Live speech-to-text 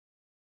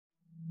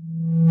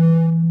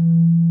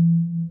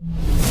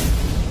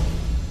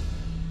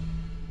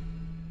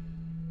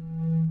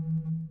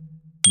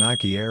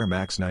Nike Air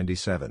Max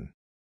 97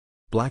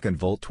 Black and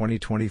Volt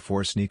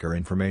 2024 sneaker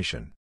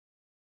information.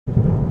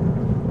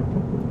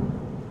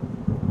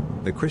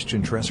 The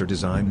Christian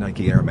Tresser-designed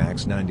Nike Air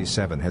Max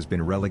 97 has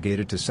been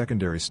relegated to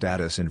secondary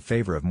status in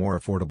favor of more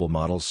affordable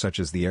models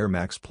such as the Air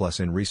Max Plus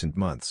in recent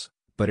months,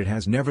 but it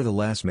has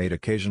nevertheless made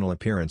occasional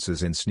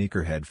appearances in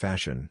sneakerhead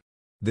fashion.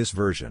 This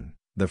version,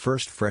 the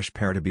first fresh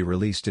pair to be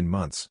released in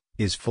months,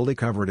 is fully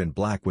covered in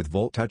black with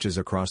Volt touches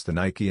across the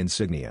Nike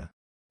insignia.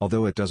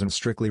 Although it doesn't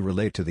strictly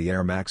relate to the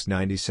Air Max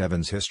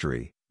 97's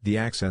history, the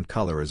accent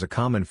color is a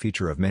common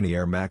feature of many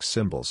Air Max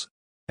symbols.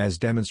 As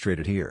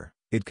demonstrated here,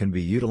 it can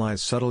be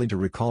utilized subtly to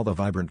recall the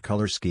vibrant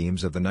color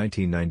schemes of the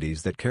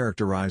 1990s that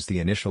characterized the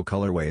initial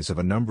colorways of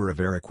a number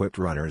of Air-equipped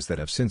runners that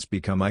have since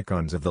become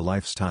icons of the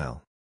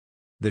lifestyle.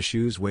 The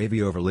shoe's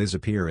wavy overlays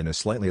appear in a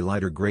slightly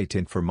lighter gray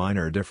tint for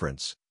minor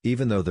difference,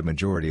 even though the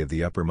majority of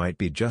the upper might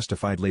be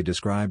justifiably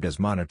described as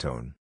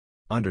monotone.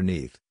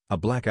 Underneath, a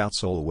black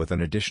outsole with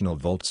an additional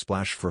Volt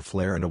splash for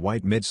flair and a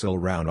white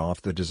midsole round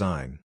off the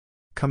design.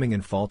 Coming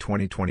in fall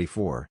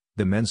 2024,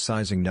 the men's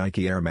sizing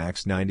Nike Air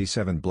Max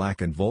 97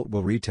 Black and Volt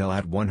will retail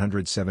at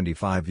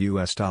 $175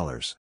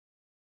 US.